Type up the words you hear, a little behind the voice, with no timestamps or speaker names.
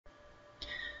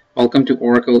Welcome to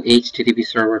Oracle HTTP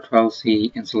Server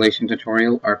 12c installation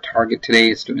tutorial. Our target today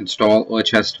is to install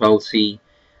OSS 12c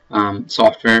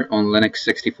software on Linux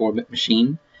 64-bit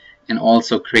machine and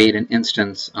also create an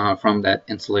instance from that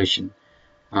installation.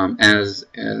 As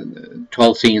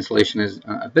 12c installation is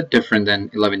a bit different than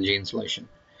 11g installation.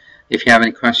 If you have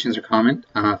any questions or comment,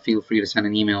 feel free to send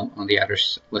an email on the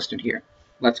address listed here.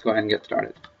 Let's go ahead and get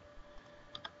started.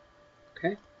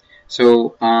 Okay.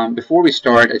 So before we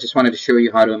start, I just wanted to show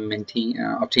you how to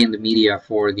obtain the media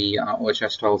for the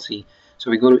OSS 12c.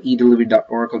 So we go to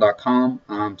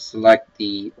edelivery.oracle.com, select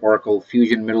the Oracle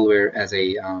Fusion middleware as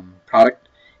a product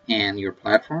and your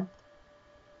platform.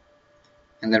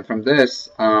 And then from this,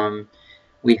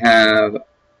 we have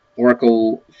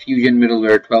Oracle Fusion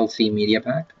middleware 12c media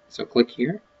pack. So click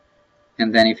here.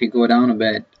 And then if you go down a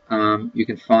bit, you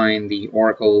can find the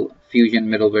Oracle Fusion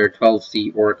middleware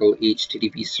 12c Oracle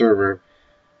HTTP server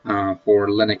for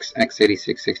Linux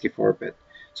x86 64-bit.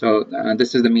 So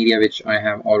this is the media which I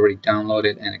have already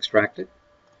downloaded and extracted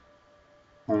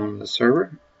on the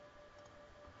server.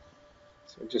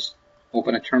 So just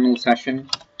open a terminal session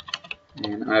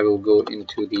and I will go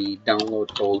into the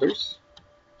download folders.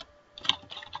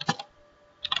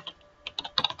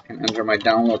 And under my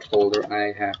download folder,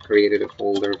 I have created a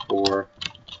folder for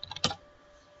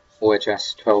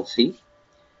OSS 12c.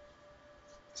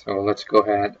 So let's go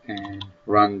ahead and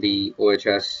run the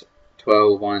OSS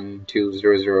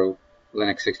 12.1.2.0.0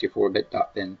 Linux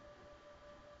 64-bit.bin.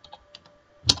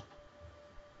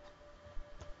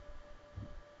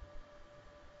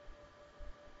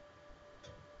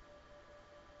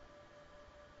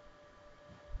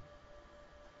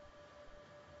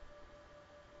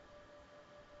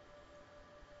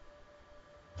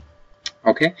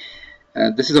 Okay,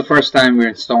 this is the first time we're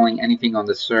installing anything on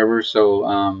the server,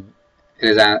 so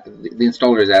the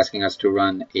installer is asking us to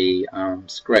run a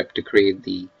script to create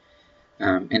the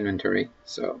inventory.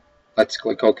 So let's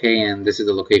click OK, and this is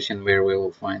the location where we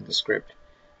will find the script.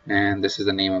 And this is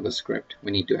the name of the script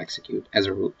we need to execute as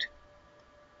a root.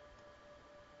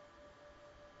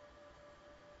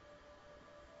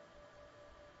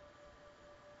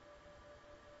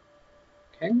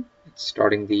 Okay, it's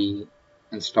starting the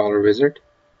installer wizard.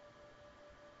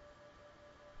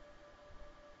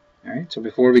 Alright, so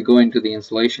before we go into the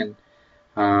installation,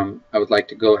 I would like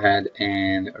to go ahead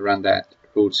and run that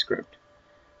root script.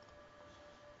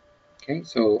 Okay,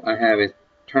 so I have a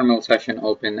terminal session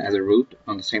open as a root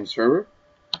on the same server.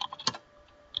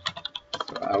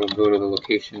 So I will go to the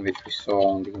location which we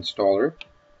saw on the installer.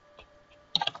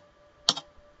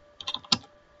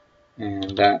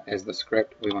 And that is the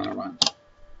script we want to run.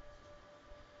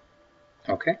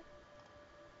 Okay.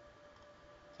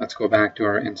 Let's go back to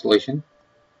our installation.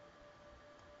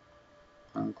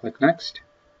 Click Next.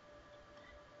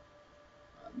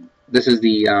 This is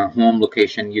the home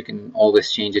location. You can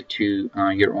always change it to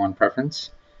your own preference.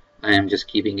 I am just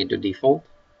keeping it to default.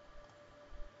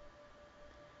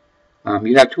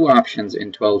 You have two options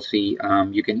in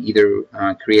 12c. You can either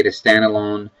create a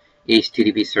standalone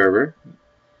HTTP server,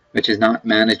 which is not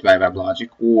managed by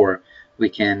WebLogic, or we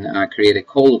can create a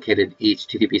co-located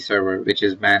HTTP server, which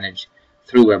is managed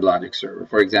through WebLogic server.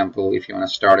 For example, if you want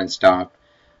to start and stop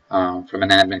from an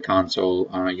admin console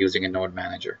using a node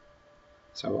manager.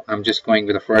 So I'm just going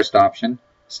with the first option,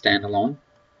 standalone.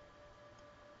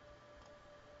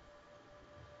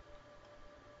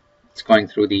 It's going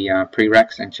through the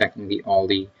prereqs and checking all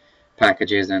the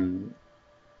packages, and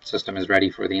system is ready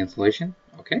for the installation.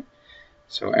 Okay,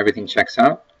 so everything checks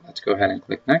out. Let's go ahead and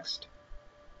click Next.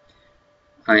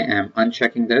 I am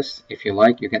unchecking this. If you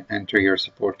like, you can enter your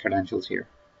support credentials here.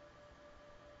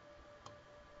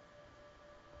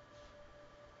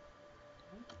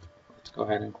 Let's go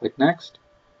ahead and click Next.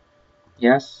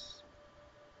 Yes.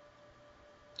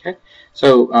 Okay,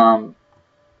 so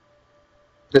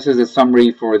this is a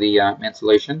summary for the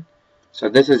installation. So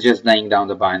this is just laying down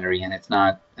the binary, and it's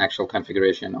not actual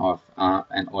configuration of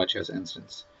an OSS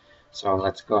instance. So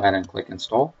let's go ahead and click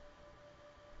Install.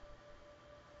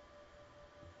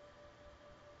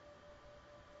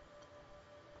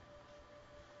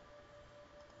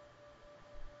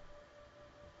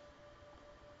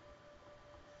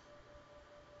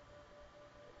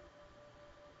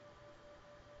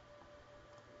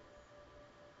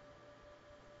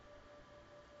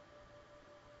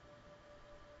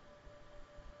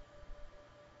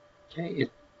 Okay,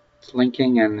 it's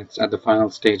linking, and it's at the final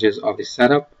stages of the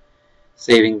setup,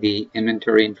 saving the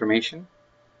inventory information.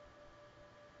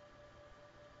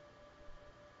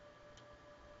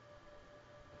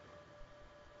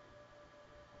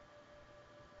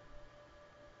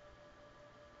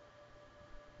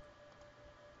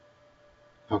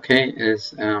 Okay,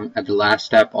 is at the last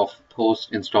step of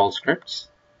post-install scripts.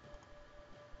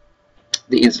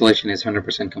 The installation is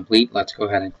 100% complete. Let's go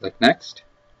ahead and click Next.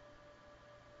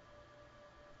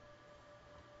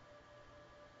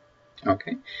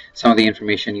 Okay, some of the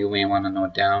information you may want to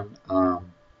note down,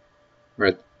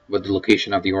 what the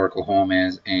location of the Oracle Home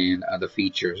is, and the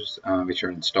features which are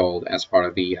installed as part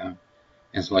of the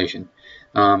installation.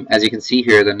 As you can see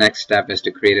here, the next step is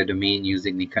to create a domain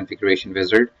using the configuration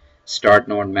wizard, start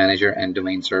node manager, and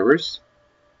domain servers.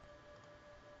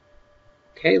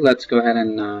 Okay, let's go ahead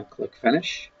and click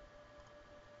Finish.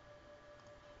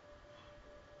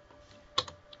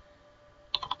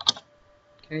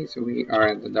 Okay, so we are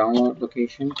at the download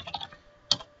location.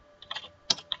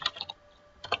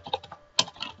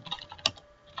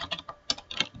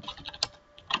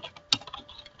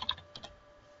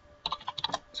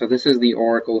 So this is the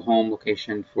Oracle Home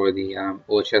location for the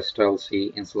OSS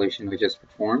Policy installation we just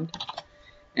performed.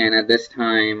 And at this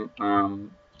time,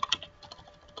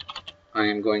 I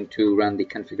am going to run the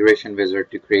configuration wizard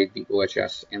to create the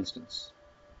OSS instance.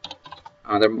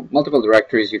 There are multiple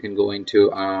directories you can go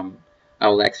into. I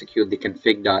will execute the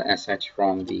config.sh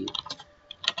from the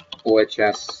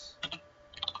OSS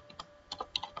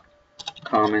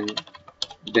common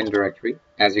bin directory.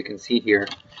 As you can see here,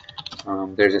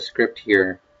 there's a script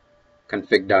here,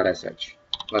 config.sh.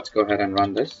 Let's go ahead and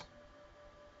run this.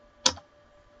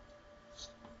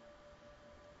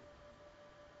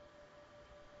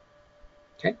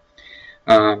 Okay.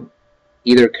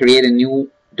 Either create a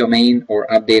new domain or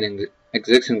update an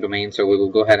existing domain. So we will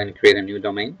go ahead and create a new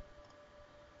domain.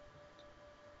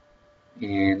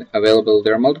 And available,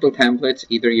 there are multiple templates.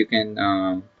 Either you can,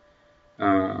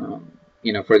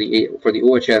 for the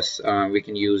OSS, we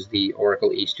can use the Oracle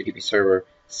HTTP Server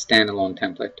standalone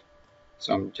template.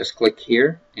 So I'm just click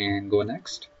here and go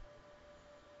next.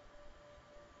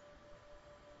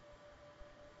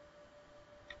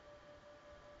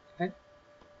 Okay.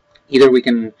 Either we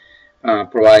can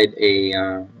provide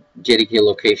a JDK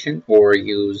location or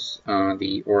use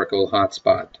the Oracle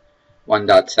hotspot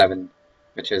 1.7,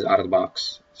 which is out of the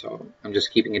box. So I'm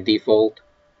just keeping it default.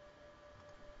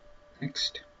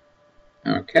 Next.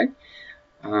 Okay.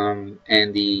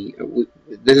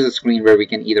 This is a screen where we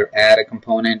can either add a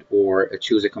component or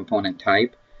choose a component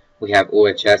type. We have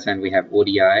OHS and we have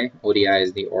ODI. ODI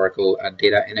is the Oracle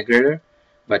Data Integrator,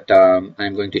 but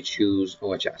I'm going to choose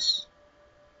OHS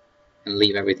and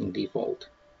leave everything default.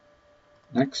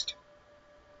 Next.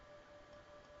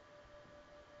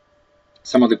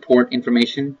 Some of the port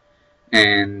information,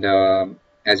 and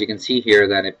as you can see here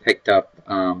that it picked up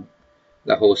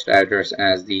the host address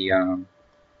as the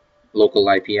local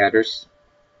IP address.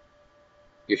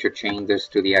 You should change this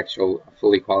to the actual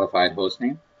fully qualified host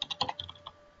name.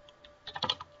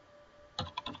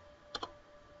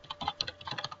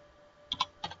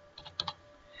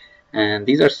 And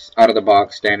these are out of the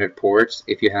box standard ports.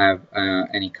 If you have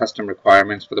any custom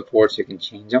requirements for the ports, you can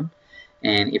change them.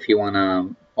 And if you want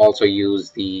to also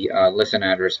use the listen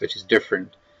address, which is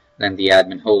different than the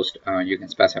admin host, you can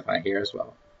specify here as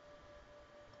well.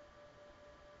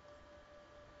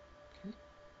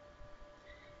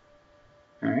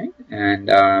 Alright, and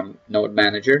node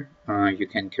manager, you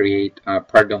can create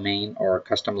per domain or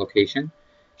custom location.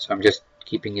 So I'm just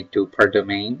keeping it to per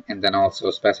domain, and then also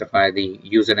specify the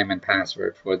username and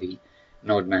password for the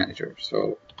node manager.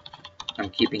 So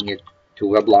I'm keeping it to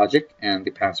WebLogic and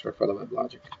the password for the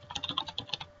WebLogic.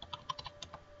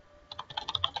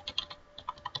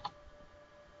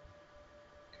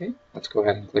 Okay, let's go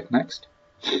ahead and click Next.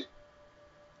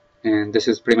 And this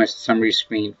is pretty much the summary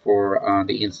screen for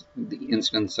the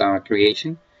instance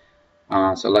creation.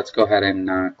 So let's go ahead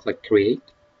and click Create.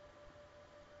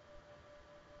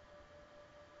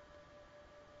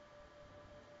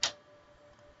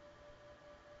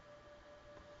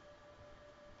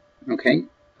 Okay,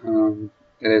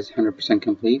 it is 100%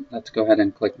 complete. Let's go ahead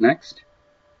and click Next.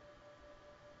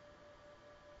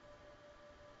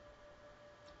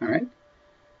 All right,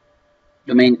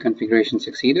 domain configuration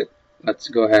succeeded. Let's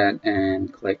go ahead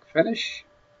and click Finish.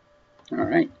 All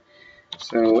right,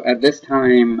 so at this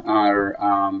time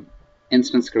our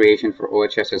instance creation for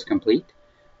OHS is complete.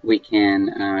 We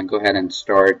can go ahead and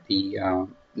start the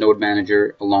node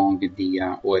manager along with the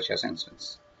OHS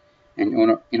instance. And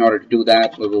in order to do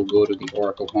that, we will go to the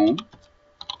Oracle Home.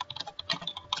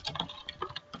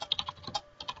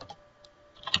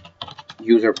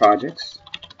 User projects,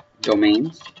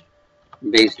 domains,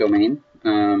 base domain.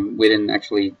 We didn't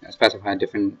actually specify a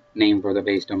different name for the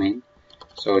base domain,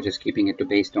 so just keeping it to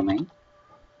base domain.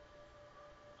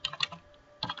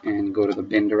 And go to the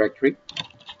bin directory.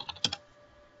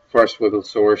 first we will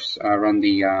run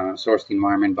the source the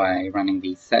environment by running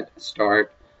the set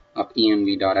start of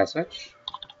env.sh.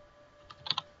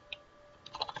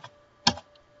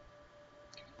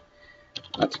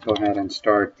 Let's go ahead and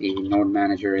start the node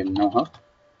manager in NoHub.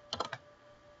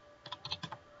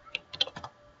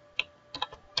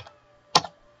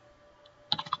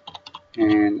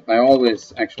 And I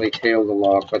always actually tail the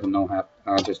log for the NoHub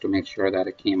just to make sure that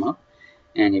it came up.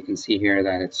 And you can see here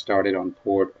that it started on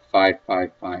port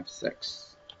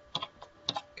 5556.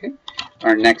 Okay.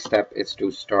 Our next step is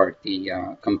to start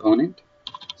the component.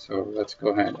 So let's go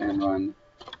ahead and run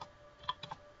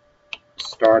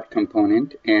start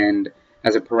component, and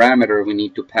as a parameter we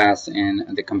need to pass in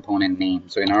the component name.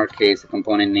 So in our case the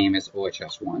component name is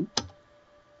OHS1.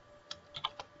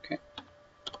 Okay.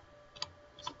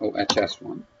 So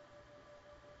OHS1.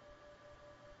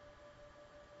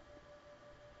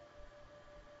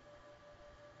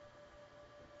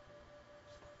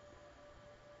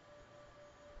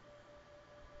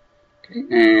 Okay,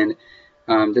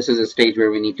 and this is a stage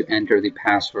where we need to enter the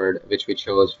password which we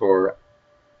chose for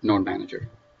Node Manager.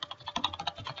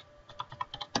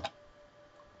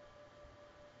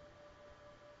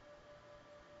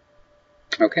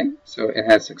 Okay, so it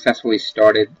has successfully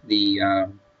started the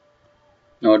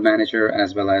Node Manager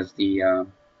as well as the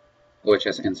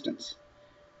OHS instance.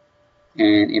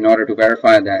 And in order to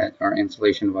verify that our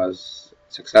installation was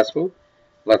successful,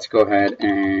 let's go ahead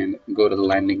and go to the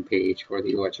landing page for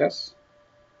the OHS.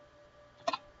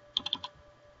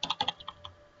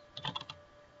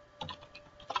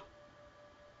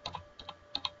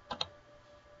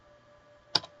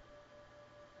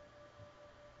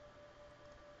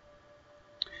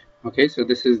 Okay, so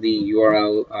this is the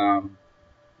URL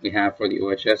we have for the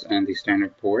OHS and the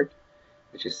standard port,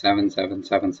 which is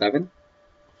 7777.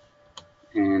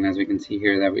 And as we can see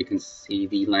here, that we can see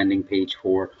the landing page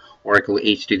for Oracle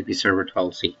HTTP Server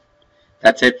 12c.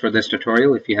 That's it for this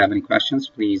tutorial. If you have any questions,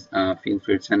 please feel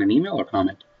free to send an email or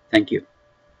comment. Thank you.